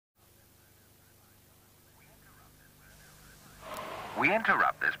We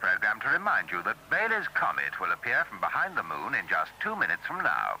interrupt this program to remind you that Bailey's Comet will appear from behind the moon in just 2 minutes from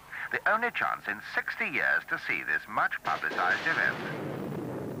now. The only chance in 60 years to see this much publicized event.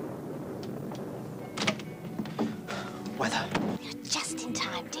 Weather. You're just in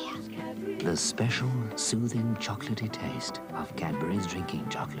time, dear. The special, soothing, chocolatey taste of Cadbury's drinking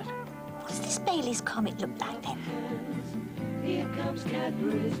chocolate. What does this Bailey's Comet look like, then? Here comes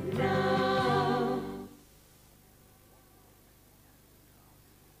Cadbury's now.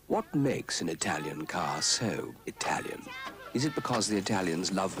 What makes an Italian car so Italian? Is it because the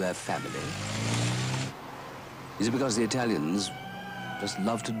Italians love their family? Is it because the Italians just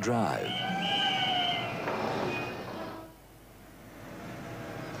love to drive?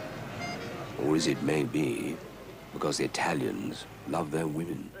 Or is it maybe because the Italians love their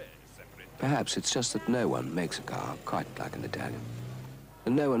women? Perhaps it's just that no one makes a car quite like an Italian.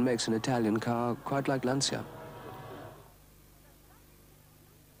 And no one makes an Italian car quite like Lancia.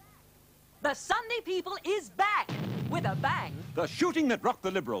 The Sunday People is back with a bang. The shooting that rocked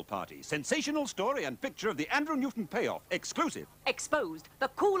the Liberal Party. Sensational story and picture of the Andrew Newton payoff. Exclusive. Exposed. The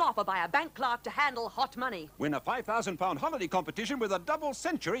cool offer by a bank clerk to handle hot money. Win a £5,000 holiday competition with a double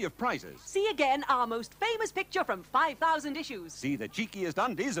century of prizes. See again our most famous picture from 5,000 issues. See the cheekiest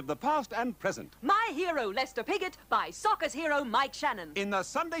undies of the past and present. My Hero, Lester Piggott, by Soccer's hero, Mike Shannon. In the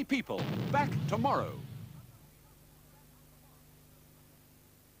Sunday People. Back tomorrow.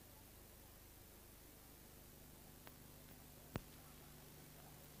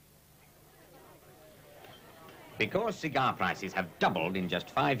 Because cigar prices have doubled in just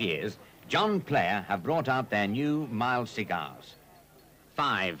 5 years, John Player have brought out their new mild cigars.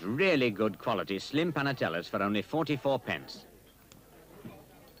 5 really good quality slim Panatellas for only 44 pence.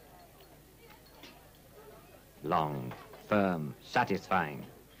 Long, firm, satisfying.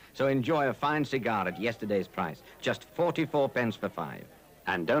 So enjoy a fine cigar at yesterday's price, just 44 pence for 5.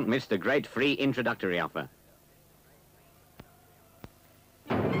 And don't miss the great free introductory offer.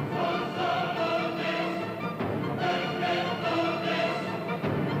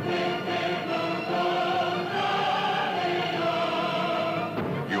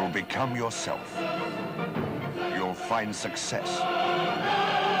 Become yourself. You'll find success.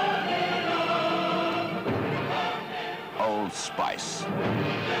 Old Spice.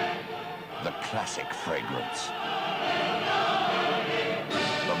 The classic fragrance.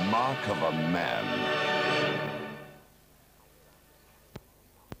 The mark of a man.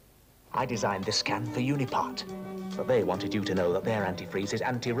 I designed this can for Unipart. But they wanted you to know that their antifreeze is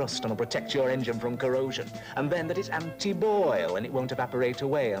anti-rust and will protect your engine from corrosion. And then that it's anti-boil and it won't evaporate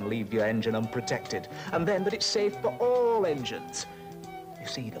away and leave your engine unprotected. And then that it's safe for all engines. You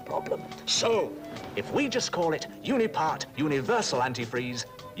see the problem? So, if we just call it Unipart Universal Antifreeze,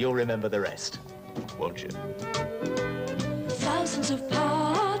 you'll remember the rest, won't you? Thousands of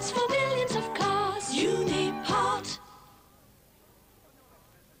parts for millions of cars. Unipart.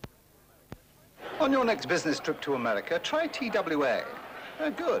 On your next business trip to America, try TWA. They're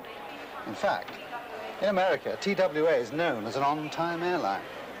good. In fact, in America, TWA is known as an on-time airline.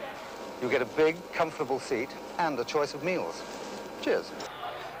 You get a big, comfortable seat and a choice of meals. Cheers.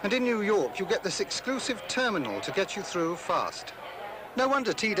 And in New York, you get this exclusive terminal to get you through fast. No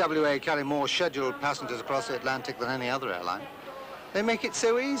wonder TWA carry more scheduled passengers across the Atlantic than any other airline. They make it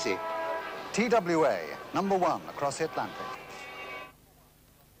so easy. TWA, #1 across the Atlantic.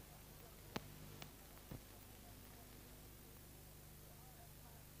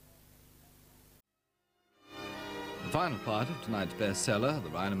 The final part of tonight's bestseller, The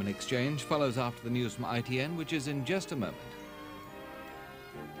Reinemann Exchange, follows after the news from ITN, which is in just a moment.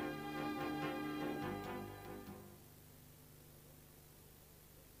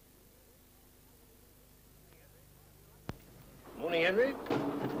 Morning, Henry.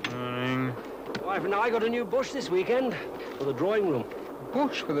 Morning. Wife and I got a new bush this weekend for the drawing room.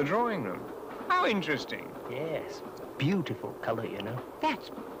 Bush for the drawing room? How interesting. Yes. Beautiful colour, you know. That's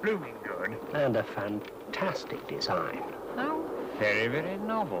blooming good. And a fantastic design. How very, very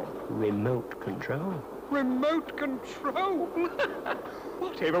novel. Remote control. Remote control?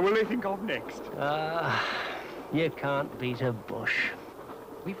 Whatever will they think of next? You can't beat a bush.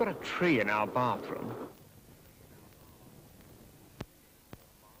 We've got a tree in our bathroom.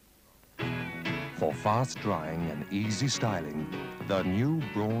 For fast drying and easy styling, the new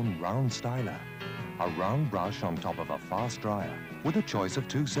Braun Round Styler. A round brush on top of a fast dryer with a choice of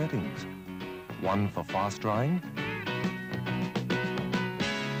 2 settings. One for fast drying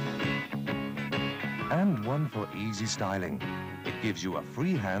and one for easy styling. It gives you a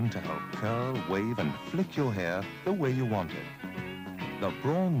free hand to help curl, wave and flick your hair the way you want it. The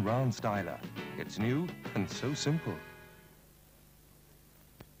Braun Round Styler. It's new and so simple.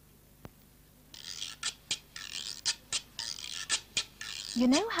 You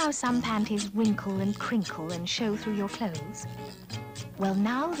know how some panties wrinkle and crinkle and show through your clothes? Well,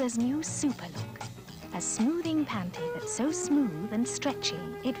 now there's new Super Look. A smoothing panty that's so smooth and stretchy,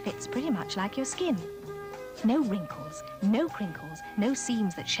 it fits pretty much like your skin. No wrinkles, no crinkles, no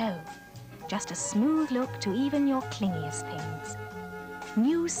seams that show. Just a smooth look to even your clingiest things.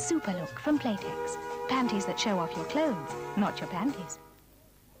 New Super Look from Playtex. Panties that show off your clothes, not your panties.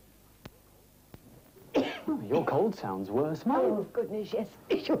 Your cold sounds worse, Mum. Oh, goodness, yes.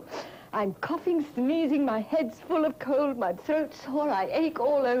 I'm coughing, sneezing, my head's full of cold, my throat's sore, I ache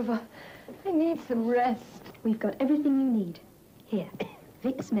all over. I need some rest. We've got everything you need. Here,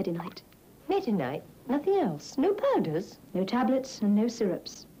 Vicks Medinite. Medinite? Nothing else? No powders? No tablets and no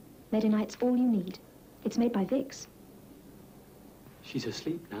syrups. Medinite's all you need. It's made by Vicks. She's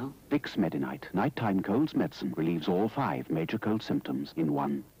asleep now. Vicks Medinite, nighttime colds medicine, relieves all 5 major cold symptoms in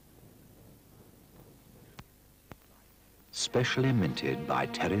one. Specially minted by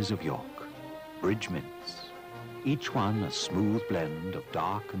Terry's of York. Bridge mints. Each one a smooth blend of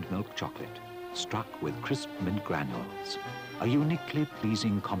dark and milk chocolate, struck with crisp mint granules. A uniquely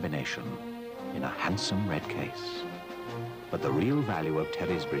pleasing combination in a handsome red case. But the real value of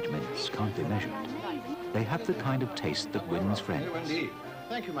Terry's Bridge mints can't be measured. They have the kind of taste that wins friends.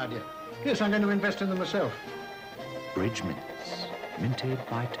 Thank you, my dear. Yes, I'm going to invest in them myself. Bridge mints, minted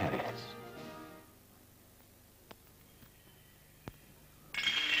by Terry's.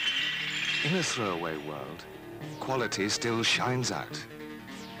 In a throwaway world, quality still shines out.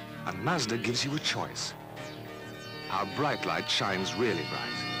 And Mazda gives you a choice. Our bright light shines really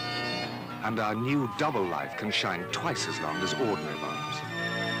bright. And our new double light can shine twice as long as ordinary bulbs.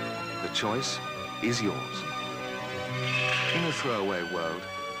 The choice is yours. In a throwaway world,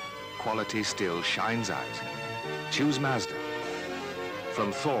 quality still shines out. Choose Mazda.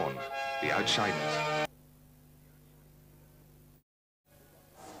 From Thorn, the Outshiners.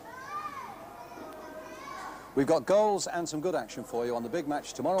 We've got goals and some good action for you on the big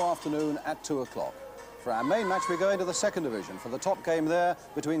match tomorrow afternoon at 2 o'clock. For our main match, we go into the second division for the top game there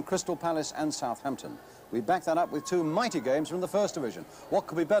between Crystal Palace and Southampton. We back that up with 2 mighty games from the first division. What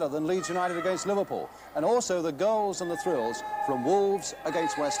could be better than Leeds United against Liverpool? And also the goals and the thrills from Wolves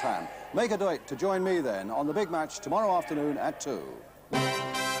against West Ham. Make a date to join me then on the big match tomorrow afternoon at 2.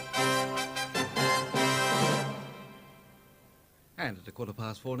 And at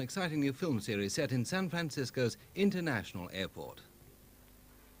 4:15, an exciting new film series set in San Francisco's International Airport.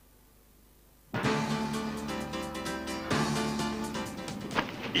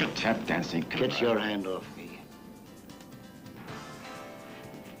 You tap dancing. Get your hand off me.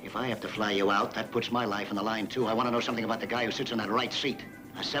 If I have to fly you out, that puts my life on the line, too. I want to know something about the guy who sits in that right seat.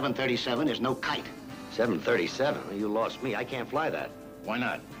 A 737 is no kite. 737? You lost me. I can't fly that. Why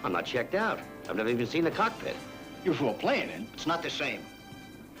not? I'm not checked out. I've never even seen the cockpit. You're for playing in. It's not the same.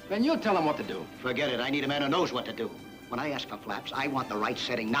 Then you tell him what to do. Forget it. I need a man who knows what to do. When I ask for flaps, I want the right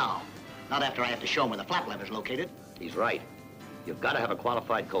setting now. Not after I have to show him where the flap lever's located. He's right. You've got to have a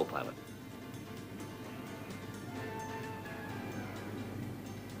qualified co-pilot.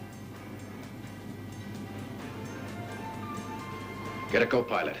 Get a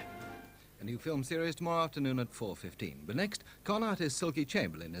co-pilot. A new film series tomorrow afternoon at 4:15. But next, con artist Silky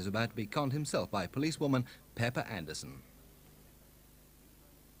Chamberlain is about to be conned himself by policewoman Pepper Anderson.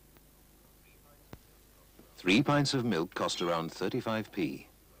 3 pints of milk cost around 35p.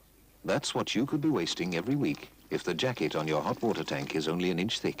 That's what you could be wasting every week if the jacket on your hot water tank is only an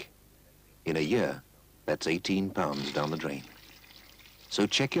inch thick. In a year, that's 18 pounds down the drain. So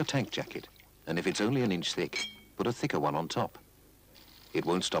check your tank jacket, and if it's only an inch thick, put a thicker one on top. It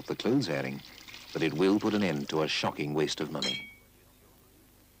won't stop the clothes airing, but it will put an end to a shocking waste of money.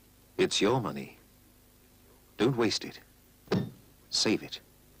 It's your money. Don't waste it. Save it.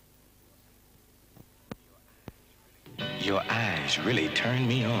 Your eyes really turn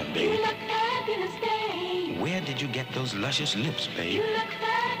me on, babe. You look fabulous, babe. Where did you get those luscious lips, babe? You look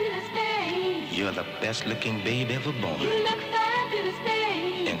fabulous, babe. You're the best-looking babe ever born. You look fabulous,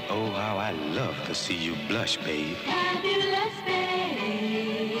 babe. And oh, how I love to see you blush, babe. Fabulous, babe.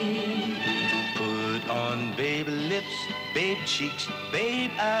 Put on babe lips, babe cheeks,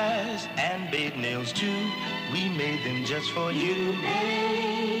 babe eyes, and babe nails, too. We made them just for you,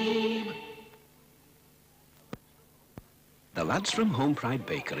 babe. The lads from Home Pride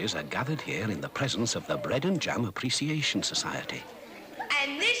Bakeries are gathered here in the presence of the Bread and Jam Appreciation Society.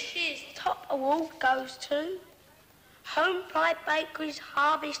 And this year's top award goes to Home Pride Bakeries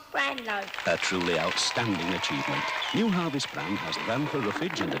Harvest Brand Loaf. A truly outstanding achievement. New Harvest brand has vampire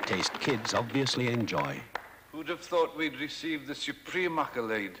roughage and a taste kids obviously enjoy. Who'd have thought we'd receive the supreme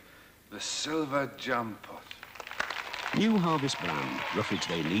accolade, the silver jam pot? New Harvest brand, roughage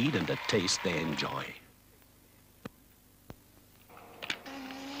they need and a taste they enjoy.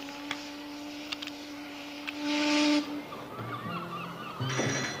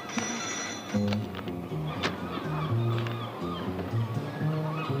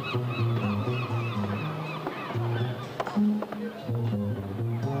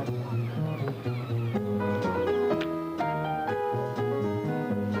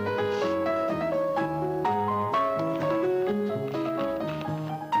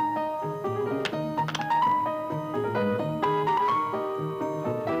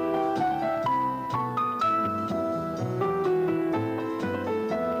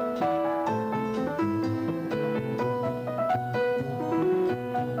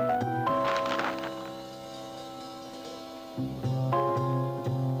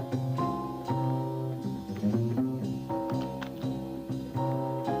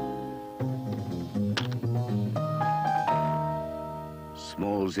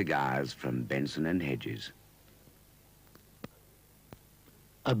 Small cigars from Benson and Hedges.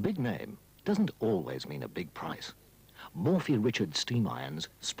 A big name doesn't always mean a big price. Morphy Richards steam irons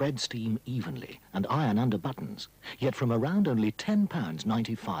spread steam evenly and iron under buttons. Yet from around only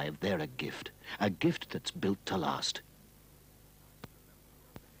 £10.95, they're a gift that's built to last.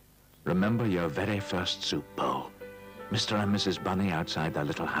 Remember your very first soup bowl. Mr. and Mrs. Bunny outside their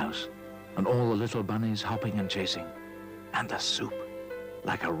little house, and all the little bunnies hopping and chasing. And the soup,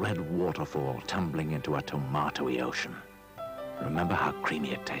 like a red waterfall tumbling into a tomatoey ocean. Remember how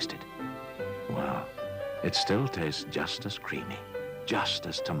creamy it tasted? Well, it still tastes just as creamy, just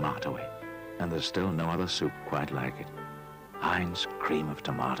as tomatoey, and there's still no other soup quite like it. Heinz Cream of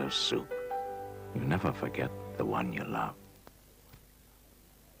Tomato Soup. You never forget the one you love.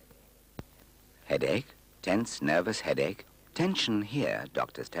 Headache? Tense, nervous headache? Tension here,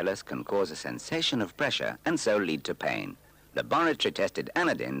 doctors tell us, can cause a sensation of pressure and so lead to pain. Laboratory-tested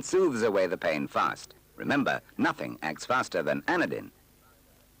Anadin soothes away the pain fast. Remember, nothing acts faster than Anadin.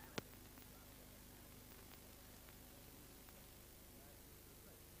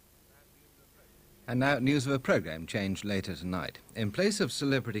 And now news of a programme changed later tonight. In place of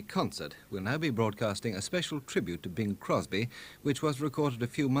Celebrity Concert, we'll now be broadcasting a special tribute to Bing Crosby, which was recorded a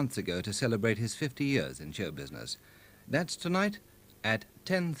few months ago to celebrate his 50 years in show business. That's tonight at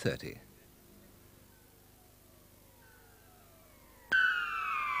 10:30.